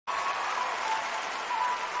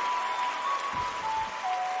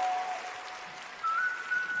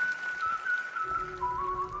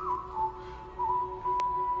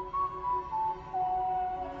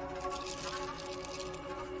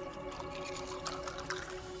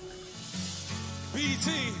BT.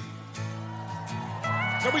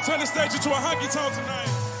 Can we turn the stage into a honky tonk tonight?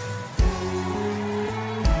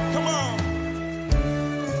 Come on.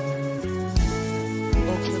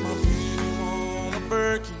 Okay, my baby want a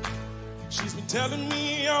Birkin. She's been telling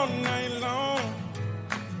me all night long.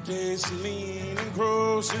 Gasoline and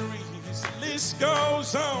groceries, the list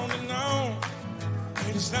goes on and on.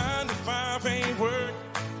 And it's 9 to 5 ain't work.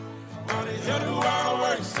 Why the hell do I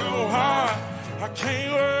work so hard? I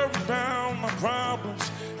can't worry about my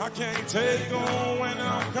problems. I can't take on when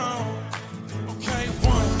I'm gone. Okay,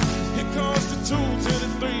 1, here comes the 2 to the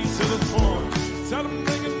 3 to the 4. Tell them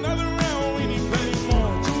bring another round, we need plenty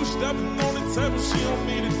more. 2 stepping on the table, she don't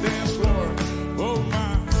need a dance floor. Oh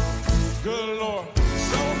my, good Lord.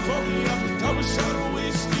 Someone put me up a double shot of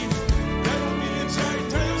whiskey. That don't mean Jack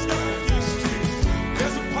Taylor's got a history.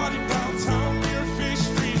 There's a party downtown near Fish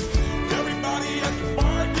Street. Everybody at the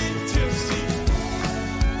bar getting tipsy.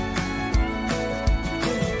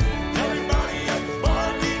 Everybody at the bar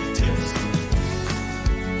getting tipsy.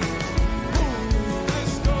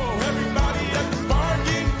 Let's go. Everybody at the bar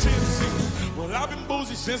getting tipsy. Well, I've been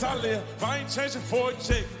boozy since I left. If I ain't changing for a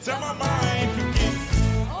check, tell my mom I ain't forget.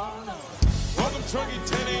 Welcome Trucky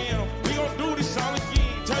 10 a.m. We gon' do this all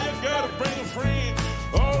again. Tell your girl to bring a friend.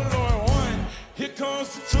 Oh Lord, 1. Here comes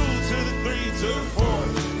the 2 to the 3 to the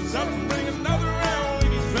 4. Something